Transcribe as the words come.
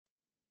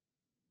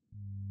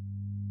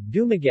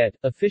Dumaguete,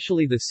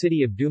 officially the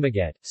city of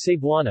Dumaguete,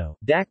 Cebuano,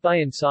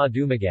 Dakbayan sa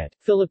Dumaguete,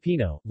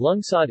 Filipino,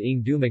 Lungsod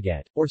ng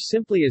Dumaguete, or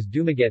simply as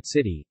Dumaguete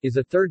City, is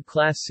a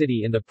third-class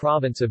city in the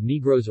province of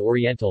Negros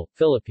Oriental,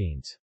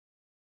 Philippines.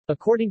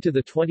 According to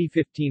the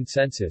 2015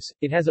 census,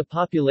 it has a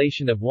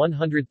population of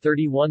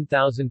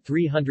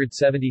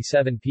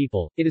 131,377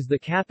 people. It is the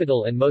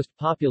capital and most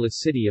populous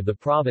city of the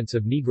province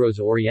of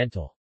Negros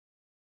Oriental.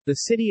 The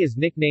city is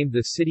nicknamed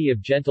the City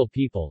of Gentle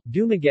People.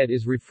 Dumaguete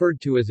is referred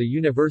to as a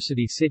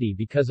university city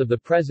because of the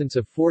presence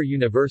of 4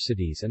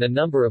 universities and a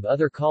number of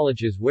other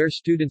colleges where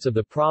students of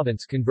the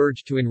province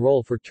converge to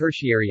enroll for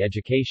tertiary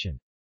education.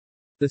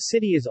 The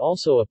city is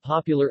also a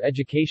popular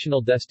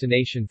educational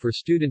destination for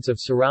students of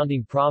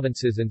surrounding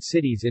provinces and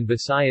cities in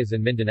Visayas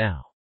and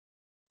Mindanao.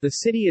 The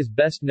city is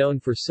best known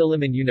for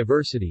Silliman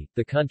University,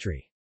 the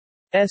country's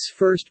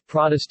first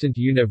Protestant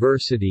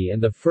university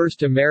and the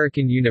first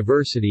American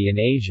university in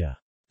Asia.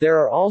 There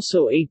are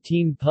also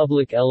 18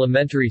 public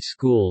elementary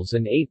schools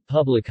and 8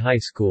 public high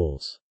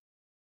schools.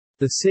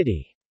 The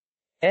city's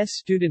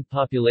student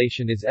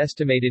population is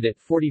estimated at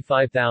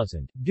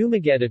 45,000.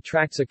 Dumaguete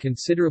attracts a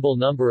considerable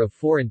number of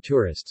foreign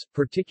tourists,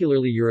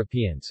 particularly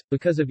Europeans,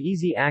 because of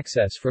easy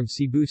access from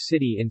Cebu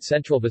City in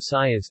central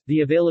Visayas,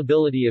 the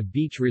availability of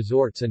beach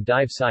resorts and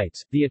dive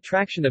sites, the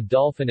attraction of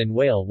dolphin and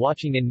whale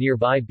watching in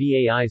nearby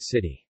Bai's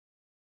city.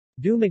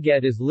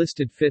 Dumaguete is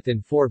listed 5th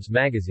in Forbes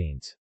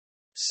magazine's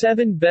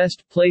 7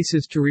 Best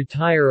Places to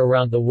Retire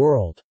Around the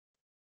World.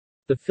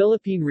 The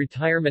Philippine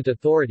Retirement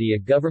Authority, a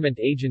government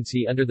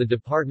agency under the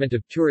Department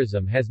of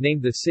Tourism, has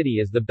named the city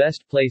as the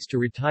best place to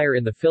retire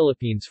in the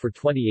Philippines for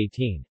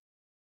 2018.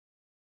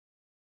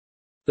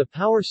 The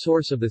power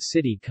source of the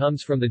city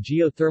comes from the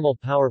geothermal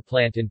power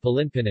plant in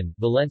Palinpinan,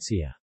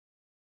 Valencia.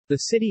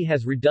 The city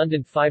has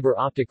redundant fiber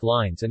optic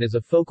lines and is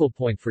a focal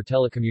point for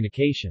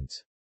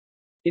telecommunications.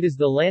 It is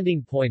the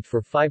landing point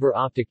for fiber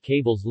optic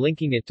cables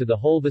linking it to the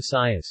whole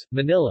Visayas,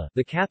 Manila,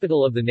 the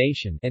capital of the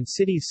nation, and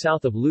cities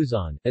south of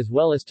Luzon, as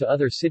well as to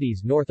other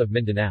cities north of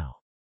Mindanao.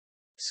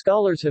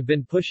 Scholars have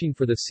been pushing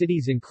for the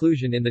city's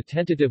inclusion in the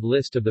tentative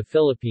list of the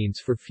Philippines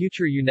for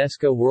future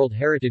UNESCO World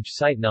Heritage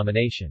Site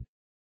nomination.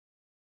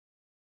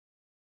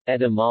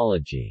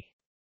 Etymology.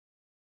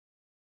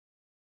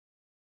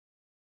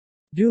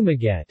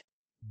 Dumaguete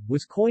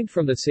was coined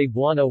from the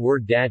Cebuano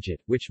word dagat,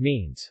 which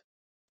means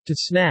to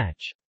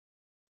snatch.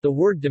 The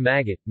word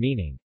dumaguete,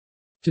 meaning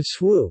to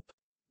swoop,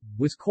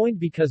 was coined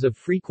because of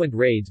frequent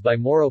raids by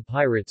Moro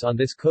pirates on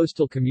this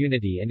coastal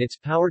community and its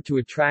power to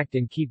attract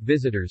and keep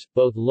visitors,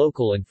 both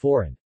local and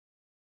foreign.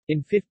 In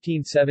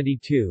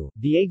 1572,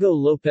 Diego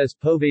López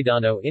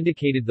Povedano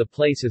indicated the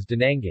place as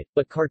Dinangat,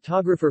 but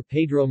cartographer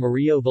Pedro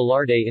Murillo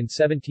Velarde in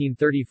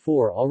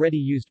 1734 already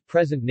used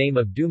present name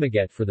of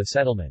Dumaguete for the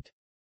settlement.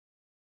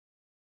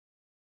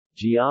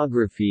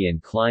 Geography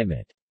and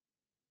climate.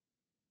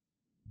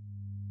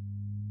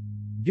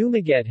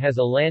 Dumaguete has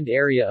a land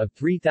area of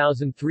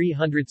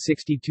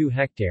 3,362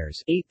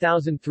 hectares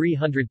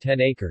 8,310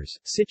 acres,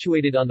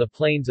 situated on the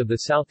plains of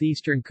the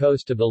southeastern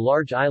coast of the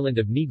large island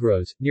of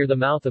Negros, near the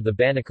mouth of the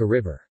Banica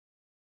River.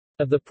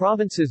 Of the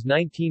province's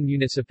 19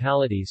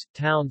 municipalities,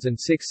 towns and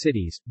 6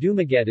 cities,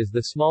 Dumaguete is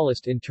the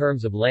smallest in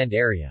terms of land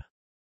area.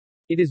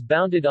 It is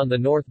bounded on the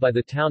north by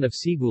the town of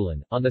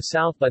Sigulan, on the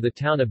south by the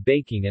town of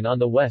Baking and on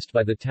the west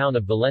by the town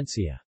of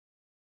Valencia.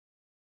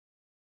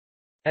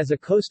 As a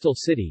coastal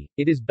city,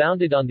 it is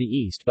bounded on the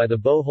east by the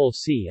Bohol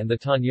Sea and the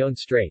Tañon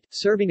Strait,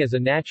 serving as a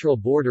natural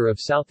border of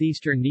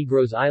southeastern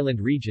Negros Island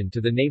region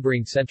to the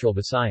neighboring central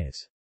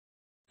Visayas.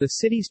 The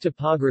city's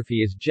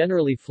topography is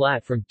generally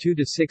flat from 2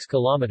 to 6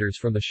 kilometers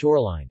from the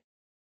shoreline.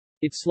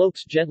 It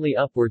slopes gently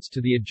upwards to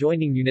the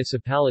adjoining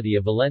municipality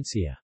of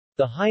Valencia.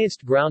 The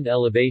highest ground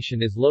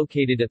elevation is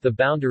located at the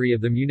boundary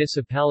of the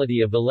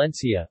municipality of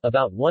Valencia,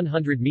 about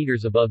 100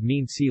 meters above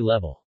mean sea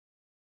level.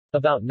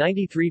 About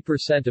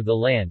 93% of the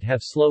land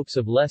have slopes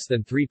of less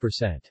than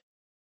 3%.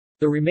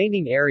 The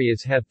remaining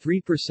areas have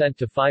 3%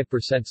 to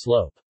 5%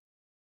 slope.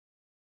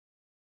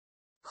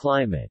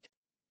 Climate.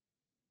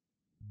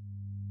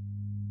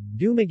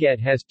 Dumaguete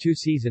has 2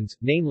 seasons,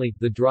 namely,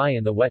 the dry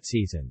and the wet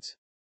seasons.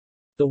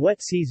 The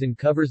wet season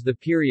covers the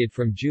period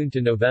from June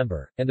to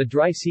November, and the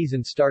dry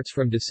season starts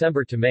from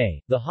December to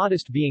May, the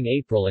hottest being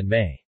April and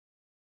May.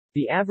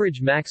 The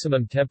average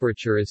maximum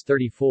temperature is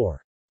 34.3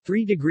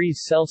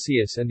 degrees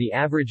Celsius and the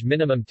average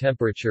minimum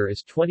temperature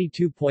is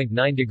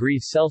 22.9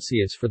 degrees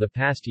Celsius for the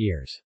past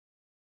years.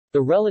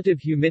 The relative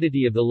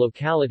humidity of the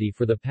locality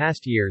for the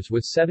past years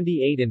was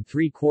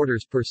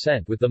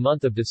 78.75%, with the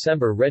month of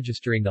December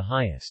registering the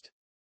highest.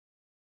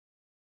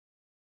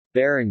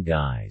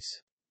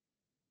 Barangays.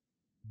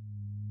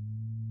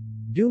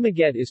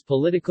 Dumaguete is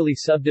politically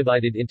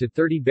subdivided into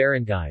 30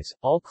 barangays,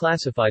 all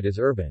classified as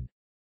urban.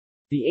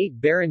 The 8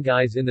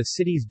 barangays in the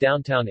city's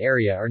downtown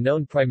area are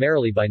known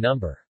primarily by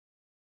number.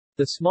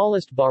 The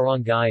smallest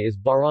barangay is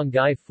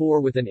Barangay 4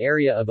 with an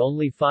area of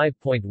only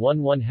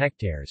 5.11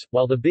 hectares,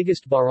 while the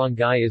biggest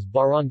barangay is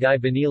Barangay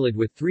Banilad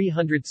with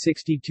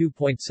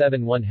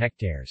 362.71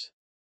 hectares.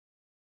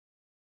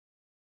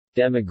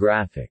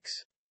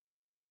 Demographics.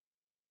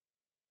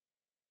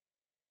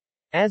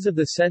 As of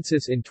the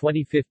census in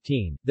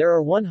 2015, there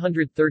are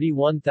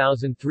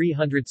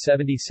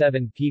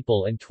 131,377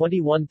 people and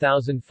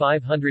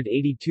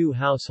 21,582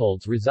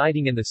 households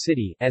residing in the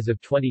city, as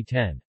of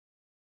 2010.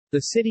 The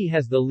city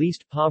has the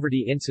least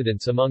poverty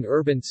incidence among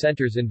urban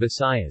centers in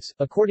Visayas,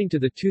 according to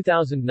the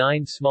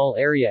 2009 Small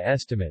Area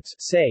Estimates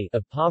 (SAE)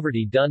 of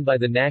poverty done by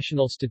the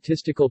National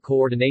Statistical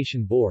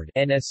Coordination Board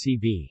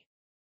 (NSCB).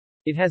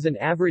 It has an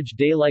average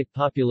daylight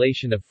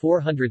population of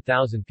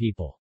 400,000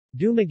 people.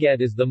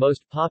 Dumaguete is the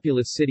most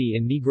populous city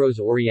in Negros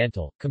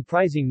Oriental,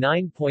 comprising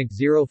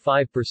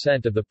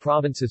 9.05% of the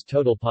province's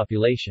total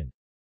population.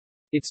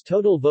 Its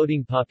total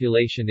voting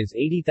population is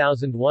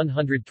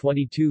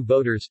 80,122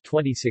 voters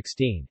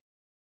 2016.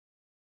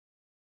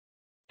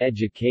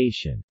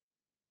 Education.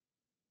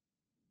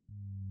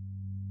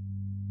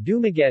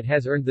 Dumaguete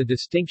has earned the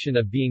distinction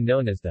of being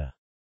known as the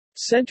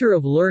center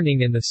of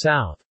learning in the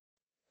South,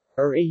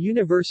 or a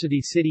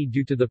university city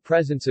due to the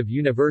presence of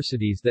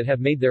universities that have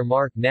made their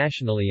mark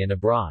nationally and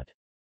abroad.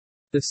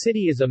 The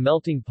city is a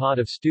melting pot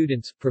of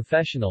students,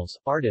 professionals,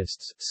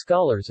 artists,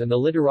 scholars and the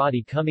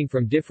literati coming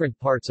from different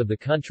parts of the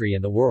country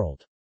and the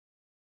world.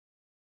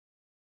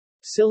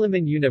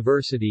 Silliman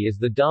University is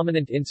the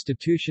dominant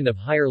institution of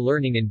higher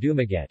learning in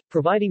Dumaguete,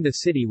 providing the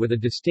city with a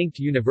distinct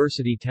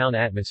university town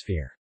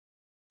atmosphere.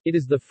 It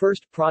is the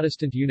first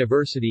Protestant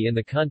university in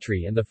the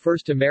country and the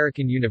first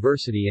American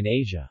university in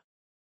Asia.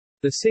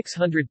 The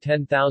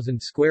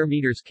 610,000 square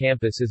meters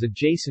campus is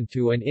adjacent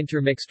to and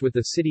intermixed with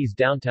the city's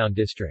downtown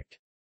district.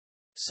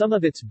 Some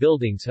of its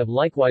buildings have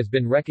likewise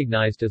been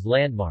recognized as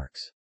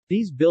landmarks.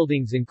 These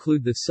buildings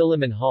include the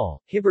Silliman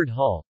Hall, Hibbard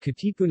Hall,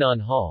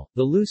 Katipunan Hall,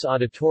 the Luce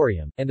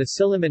Auditorium, and the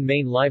Silliman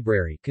Main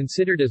Library,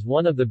 considered as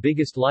one of the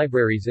biggest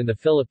libraries in the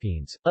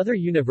Philippines. Other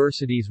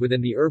universities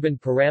within the urban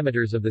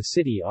parameters of the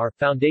city are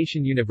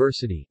Foundation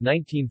University,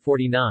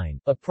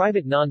 1949, a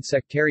private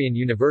non-sectarian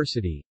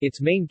university. Its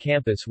main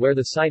campus, where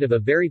the site of a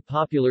very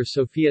popular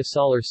Sofia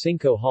Solar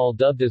Cinco Hall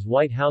dubbed as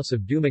White House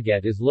of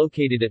Dumaguete is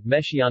located at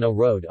Mesiano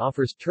Road,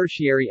 offers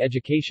tertiary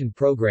education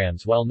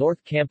programs, while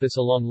North Campus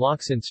along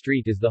Locsin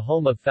Street is the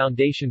home of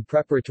Foundation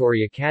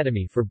Preparatory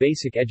Academy for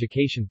basic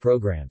education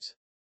programs.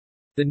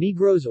 The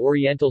Negros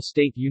Oriental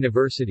State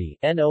University,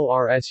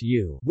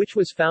 NORSU, which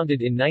was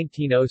founded in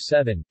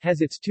 1907,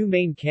 has its two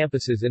main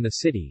campuses in the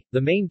city.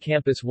 The main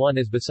campus 1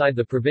 is beside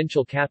the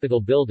provincial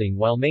capitol building,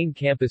 while main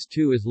campus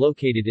 2 is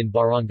located in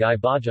Barangay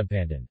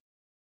Bajampandan.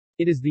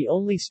 It is the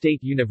only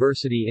state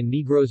university in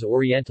Negros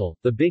Oriental,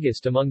 the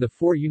biggest among the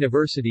 4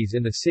 universities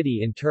in the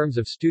city in terms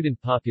of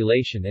student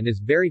population, and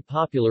is very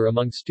popular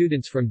among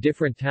students from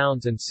different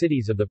towns and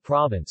cities of the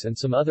province and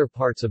some other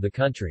parts of the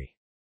country.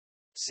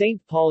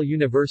 St. Paul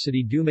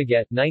University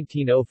Dumaguete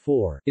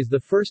 1904, is the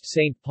first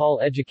St.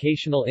 Paul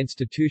educational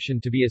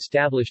institution to be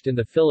established in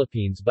the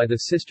Philippines by the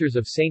Sisters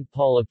of St.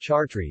 Paul of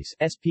Chartres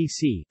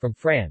SPC, from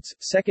France,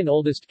 second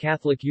oldest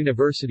Catholic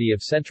university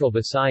of Central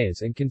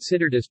Visayas and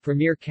considered as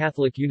premier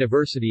Catholic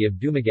University of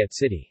Dumaguete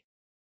City.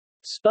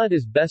 SPUD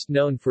is best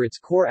known for its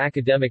core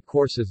academic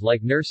courses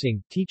like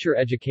nursing, teacher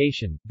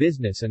education,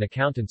 business and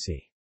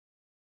accountancy.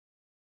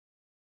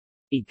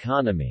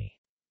 Economy.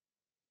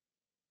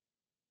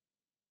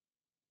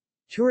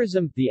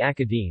 Tourism, the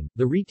academe,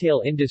 the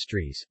retail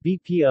industries,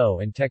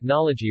 BPO and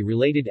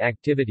technology-related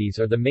activities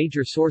are the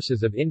major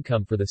sources of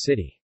income for the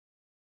city.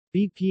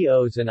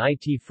 BPOs and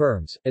IT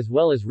firms, as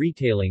well as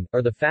retailing,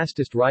 are the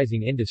fastest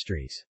rising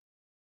industries.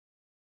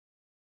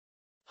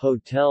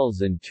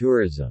 Hotels and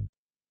tourism.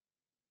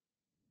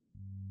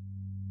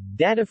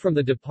 Data from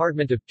the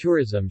Department of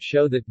Tourism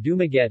show that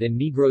Dumaguete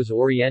and Negros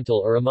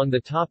Oriental are among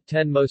the top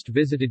 10 most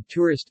visited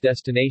tourist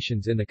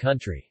destinations in the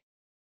country.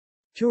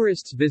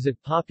 Tourists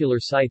visit popular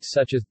sites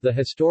such as the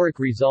historic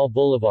Rizal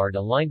Boulevard,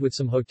 aligned with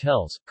some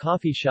hotels,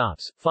 coffee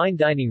shops, fine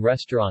dining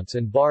restaurants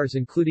and bars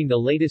including the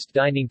latest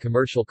dining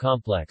commercial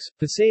complex.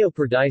 Paseo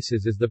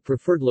Perdices is the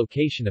preferred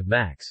location of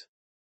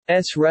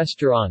Max's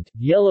Restaurant,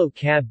 Yellow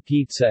Cab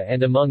Pizza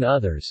and among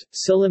others.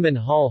 Silliman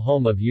Hall,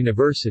 home of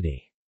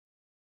University's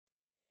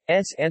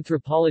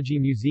Anthropology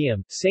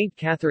Museum, St.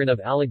 Catherine of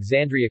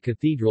Alexandria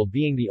Cathedral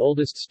being the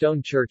oldest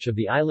stone church of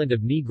the island of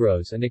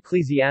Negros and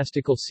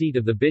ecclesiastical seat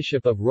of the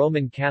Bishop of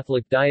Roman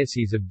Catholic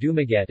Diocese of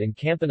Dumaguete and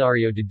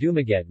Campanario de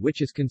Dumaguete,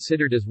 which is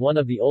considered as one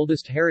of the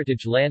oldest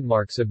heritage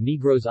landmarks of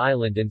Negros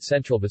Island and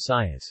Central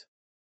Visayas.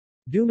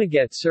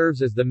 Dumaguete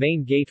serves as the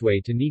main gateway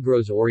to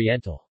Negros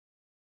Oriental.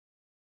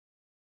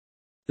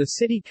 The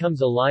city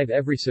comes alive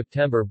every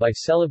September by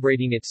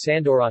celebrating its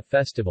Sandorat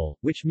Festival,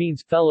 which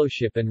means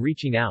fellowship and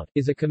reaching out,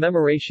 is a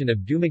commemoration of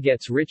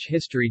Dumaguete's rich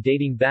history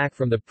dating back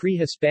from the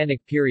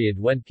pre-Hispanic period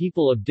when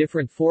people of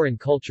different foreign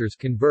cultures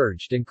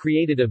converged and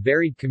created a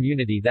varied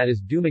community that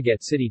is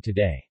Dumaguete City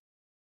today.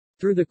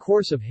 Through the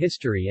course of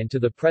history and to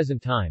the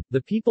present time,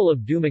 the people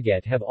of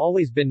Dumaguete have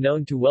always been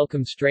known to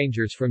welcome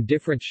strangers from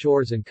different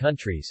shores and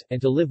countries,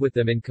 and to live with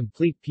them in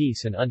complete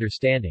peace and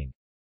understanding.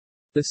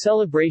 The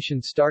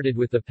celebration started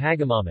with the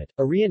Pagamamat,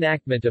 a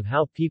reenactment of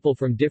how people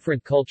from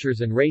different cultures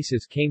and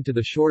races came to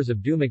the shores of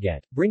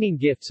Dumaguete, bringing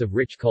gifts of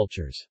rich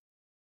cultures.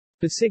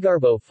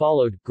 Pasigarbo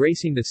followed,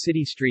 gracing the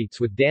city streets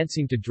with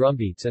dancing to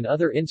drumbeats and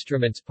other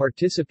instruments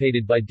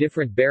participated by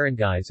different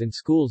barangays and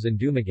schools in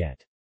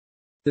Dumaguete.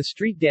 The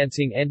street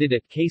dancing ended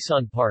at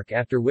Quezon Park,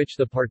 after which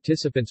the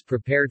participants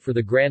prepared for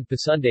the Grand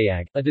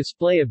Pasundayag, a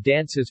display of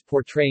dances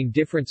portraying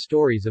different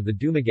stories of the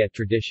Dumaguete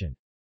tradition.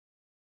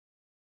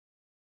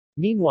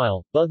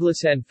 Meanwhile,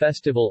 Buglasan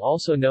Festival,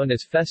 also known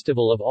as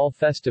Festival of All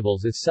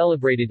Festivals, is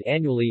celebrated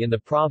annually in the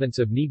province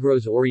of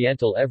Negros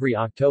Oriental every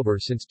October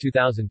since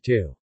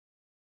 2002.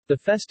 The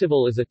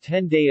festival is a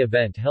 10-day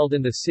event held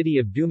in the city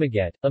of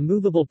Dumaguete, a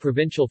movable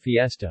provincial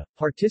fiesta,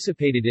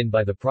 participated in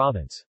by the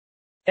province's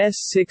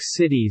 6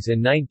 cities and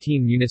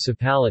 19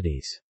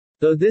 municipalities.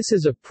 Though this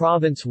is a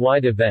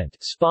province-wide event,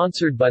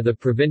 sponsored by the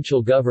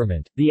provincial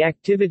government, the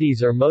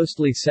activities are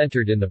mostly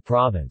centered in the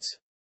province's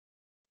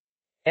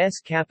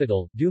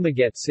capital,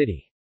 Dumaguete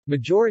City.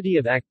 Majority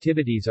of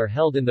activities are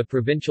held in the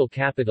provincial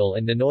capital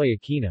and Ninoy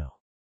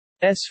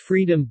Aquino's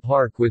Freedom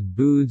Park with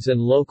booths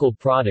and local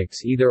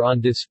products either on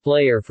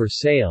display or for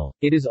sale.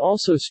 It is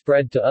also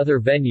spread to other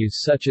venues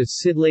such as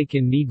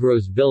Sidlacan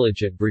Negros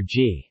Village at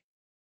Brgy,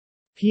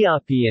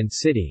 Piapi and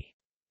City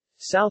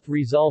South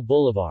Rizal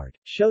Boulevard.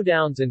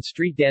 Showdowns and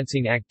street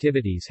dancing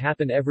activities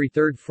happen every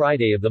third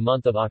Friday of the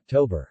month of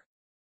October.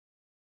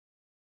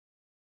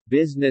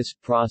 Business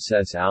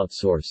process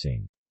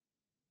outsourcing.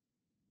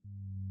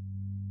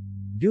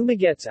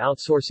 Dumaguete's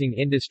outsourcing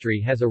industry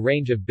has a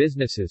range of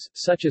businesses,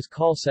 such as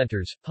call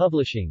centers,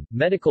 publishing,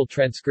 medical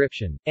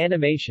transcription,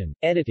 animation,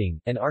 editing,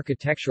 and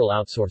architectural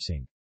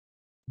outsourcing.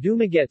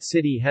 Dumaguete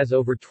City has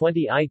over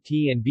 20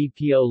 IT and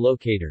BPO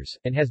locators,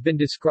 and has been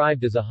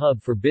described as a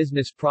hub for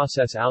business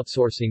process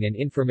outsourcing and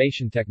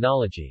information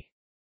technology.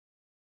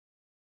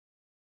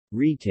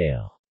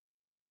 Retail.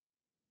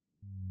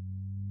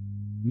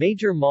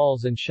 Major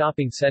malls and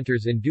shopping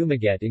centers in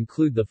Dumaguete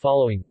include the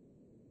following.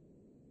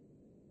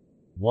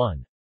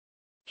 1.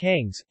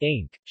 Kangs,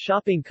 Inc.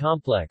 Shopping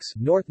Complex,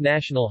 North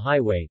National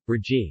Highway,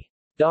 Brgy,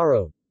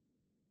 Daro.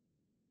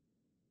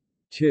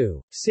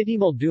 2. City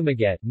Mall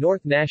Dumaguete,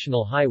 North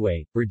National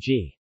Highway,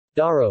 Brgy,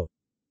 Daro.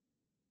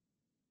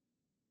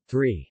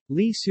 3.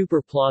 Lee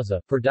Super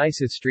Plaza,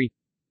 Perdices Street.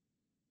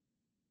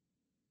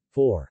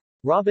 4.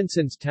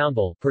 Robinson's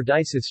Townville,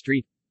 Perdices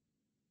Street.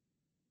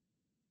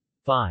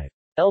 5.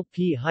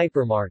 LP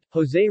Hypermart,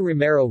 Jose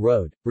Romero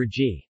Road,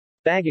 Brgy,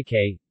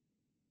 Bagakay.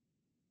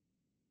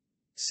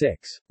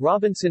 6.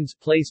 Robinson's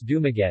Place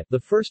Dumaguete, the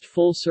first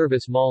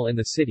full-service mall in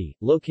the city,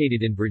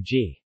 located in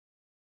Brgy,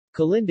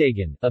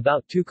 Kalindagan,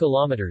 about 2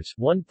 kilometers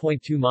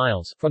 (1.2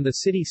 miles) from the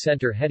city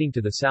center heading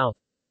to the south.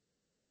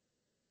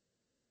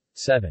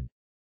 7.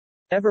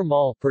 Ever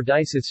Mall,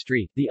 Perdices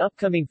Street. The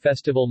upcoming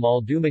Festival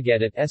Mall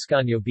Dumaguete at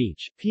Escanio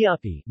Beach,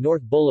 Piapi,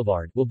 North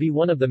Boulevard, will be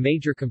one of the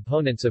major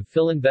components of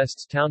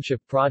Philinvest's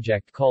township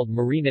project called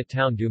Marina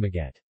Town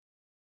Dumaguete.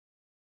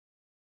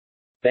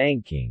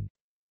 Banking.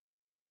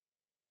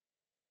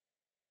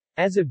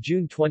 As of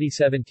June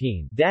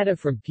 2017, data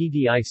from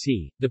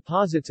PDIC,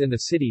 deposits in the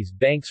city's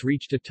banks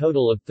reached a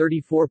total of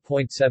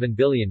 34.7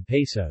 billion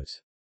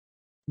pesos.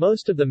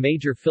 Most of the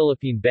major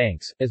Philippine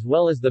banks, as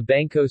well as the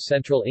Bangko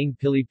Sentral ng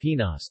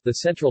Pilipinas, the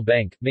central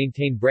bank,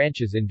 maintain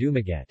branches in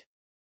Dumaguete.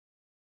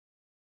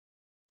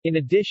 In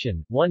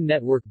addition, One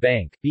Network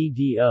Bank,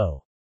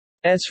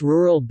 BDO's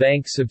Rural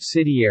Bank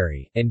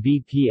subsidiary, and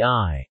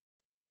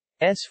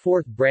BPI's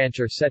fourth branch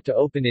are set to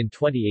open in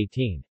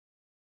 2018.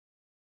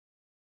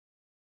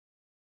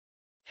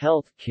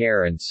 Health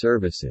care and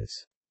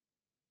services.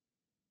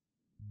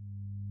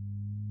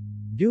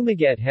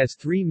 Dumaguete has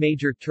 3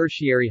 major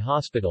tertiary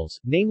hospitals,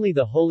 namely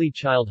the Holy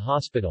Child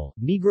Hospital,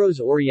 Negros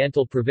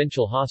Oriental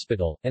Provincial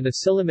Hospital, and the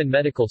Silliman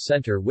Medical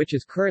Center, which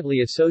is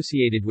currently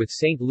associated with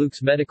St.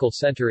 Luke's Medical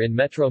Center in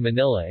Metro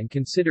Manila and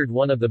considered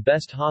one of the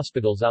best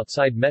hospitals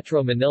outside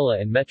Metro Manila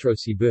and Metro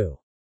Cebu.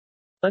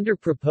 Under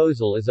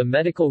proposal is a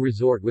medical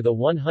resort with a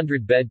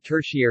 100-bed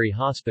tertiary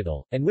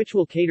hospital, and which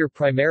will cater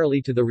primarily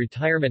to the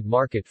retirement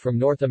market from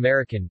North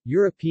American,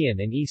 European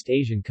and East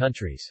Asian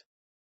countries.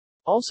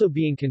 Also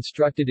being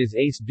constructed is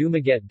Ace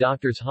Dumaguete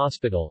Doctors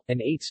Hospital,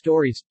 an 8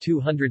 stories,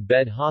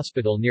 200-bed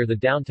hospital near the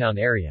downtown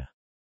area.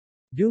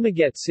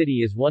 Dumaguete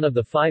City is one of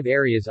the 5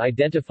 areas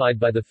identified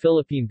by the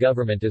Philippine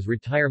government as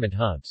retirement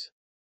hubs.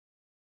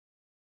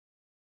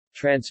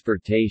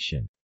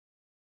 Transportation.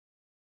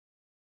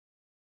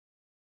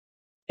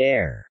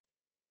 Air.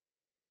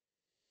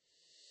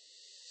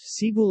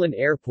 Sibulan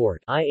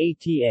Airport,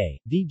 IATA,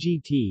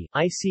 DGT,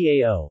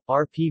 ICAO,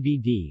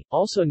 RPVD,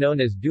 also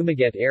known as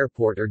Dumaguete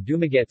Airport or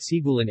Dumaguete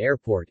Sibulan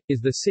Airport, is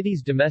the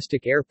city's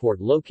domestic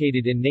airport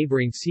located in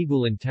neighboring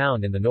Sibulan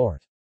town in the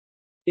north.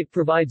 It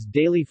provides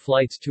daily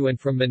flights to and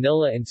from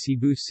Manila and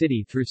Cebu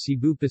City through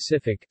Cebu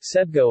Pacific,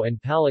 Cebgo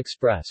and PAL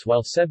Express,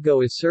 while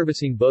Cebgo is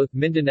servicing both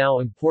Mindanao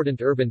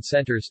important urban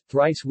centers,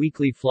 thrice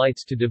weekly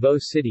flights to Davao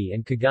City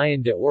and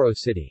Cagayan de Oro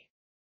City.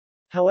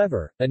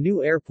 However, a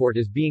new airport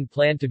is being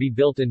planned to be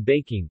built in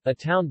Baking, a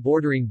town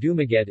bordering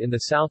Dumaguete in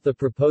the south. The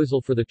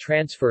proposal for the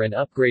transfer and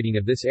upgrading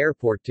of this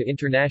airport to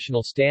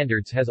international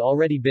standards has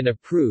already been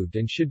approved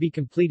and should be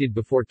completed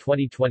before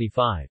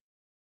 2025.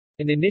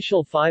 An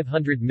initial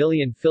 500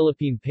 million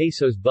Philippine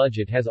pesos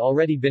budget has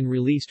already been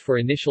released for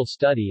initial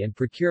study and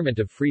procurement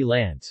of free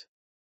lands.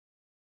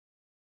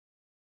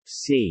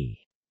 C.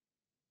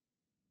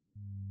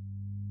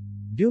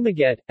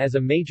 Dumaguete, as a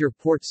major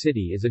port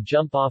city, is a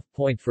jump-off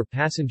point for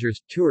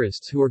passengers,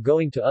 tourists who are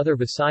going to other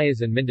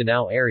Visayas and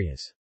Mindanao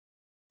areas.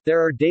 There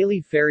are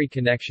daily ferry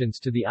connections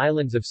to the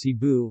islands of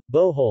Cebu,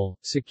 Bohol,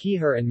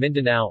 Siquijor and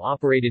Mindanao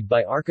operated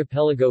by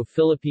Archipelago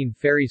Philippine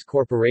Ferries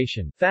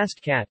Corporation,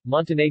 Fast Cat,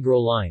 Montenegro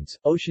Lines,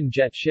 Ocean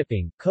Jet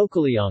Shipping,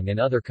 Cocaliong and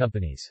other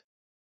companies.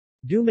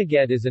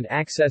 Dumaguete is an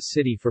access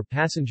city for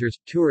passengers,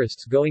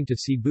 tourists going to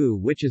Cebu,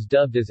 which is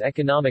dubbed as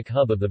economic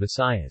hub of the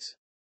Visayas.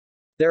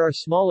 There are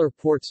smaller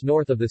ports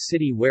north of the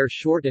city where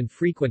short and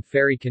frequent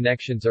ferry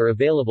connections are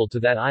available to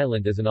that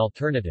island as an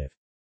alternative.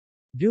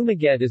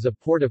 Dumaguete is a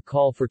port of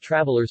call for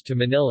travelers to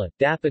Manila,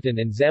 Dapitan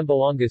and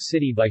Zamboanga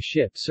City by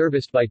ship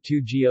serviced by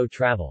 2GO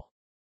Travel.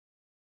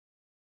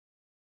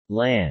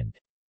 Land.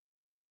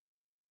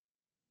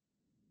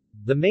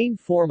 The main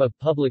form of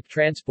public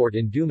transport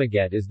in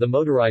Dumaguete is the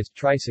motorized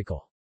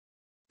tricycle.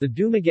 The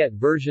Dumaguete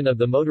version of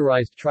the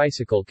motorized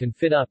tricycle can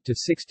fit up to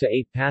 6 to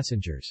 8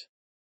 passengers.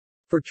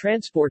 For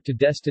transport to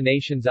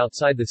destinations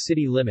outside the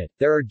city limit,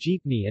 there are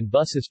jeepney and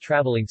buses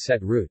traveling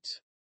set routes.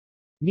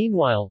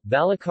 Meanwhile,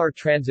 Balicar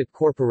Transit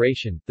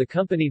Corporation, the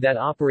company that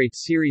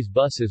operates series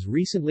buses,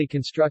 recently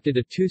constructed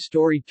a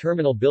 2-story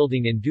terminal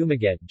building in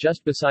Dumaguete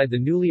just beside the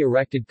newly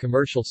erected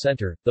commercial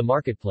center, the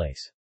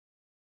Marketplace.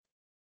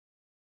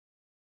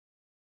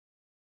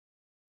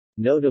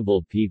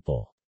 Notable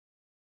people.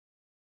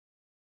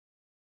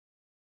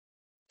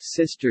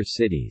 Sister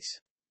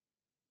cities.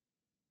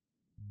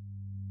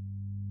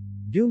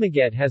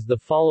 Dumaguete has the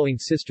following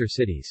sister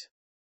cities.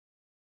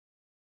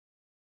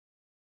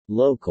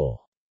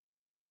 Local.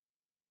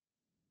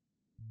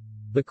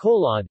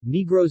 Bacolod,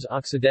 Negros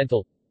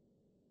Occidental,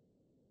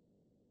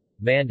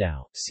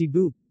 Mandaue,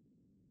 Cebu,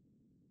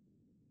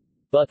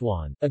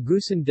 Butuan,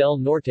 Agusan del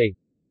Norte,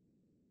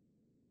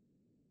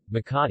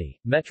 Makati,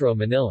 Metro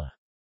Manila.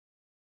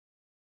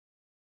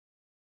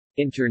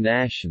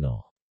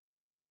 International.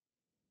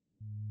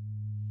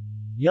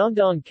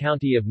 Yeongdong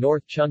County of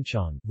North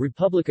Chungcheong,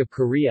 Republic of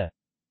Korea,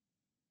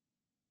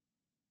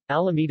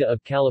 Alameda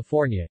of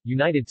California,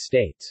 United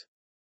States.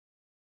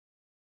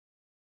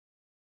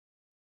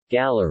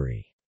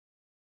 Gallery.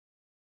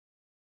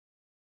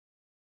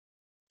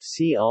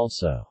 See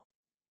also: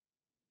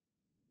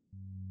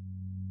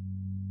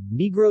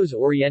 Negros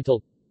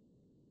Oriental,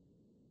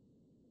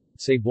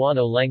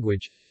 Cebuano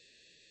language,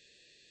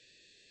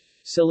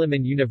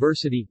 Silliman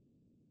University,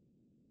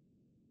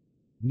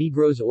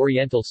 Negros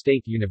Oriental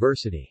State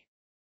University.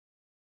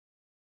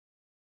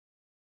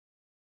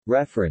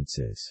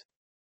 References.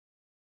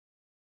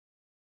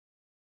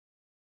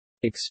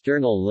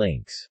 External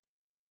links.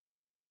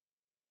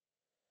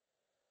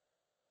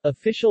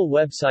 Official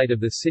website of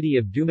the City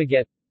of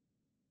Dumaguete,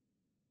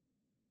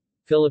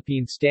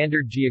 Philippine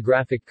Standard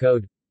Geographic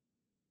Code,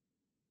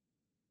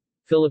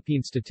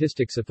 Philippine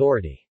Statistics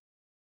Authority.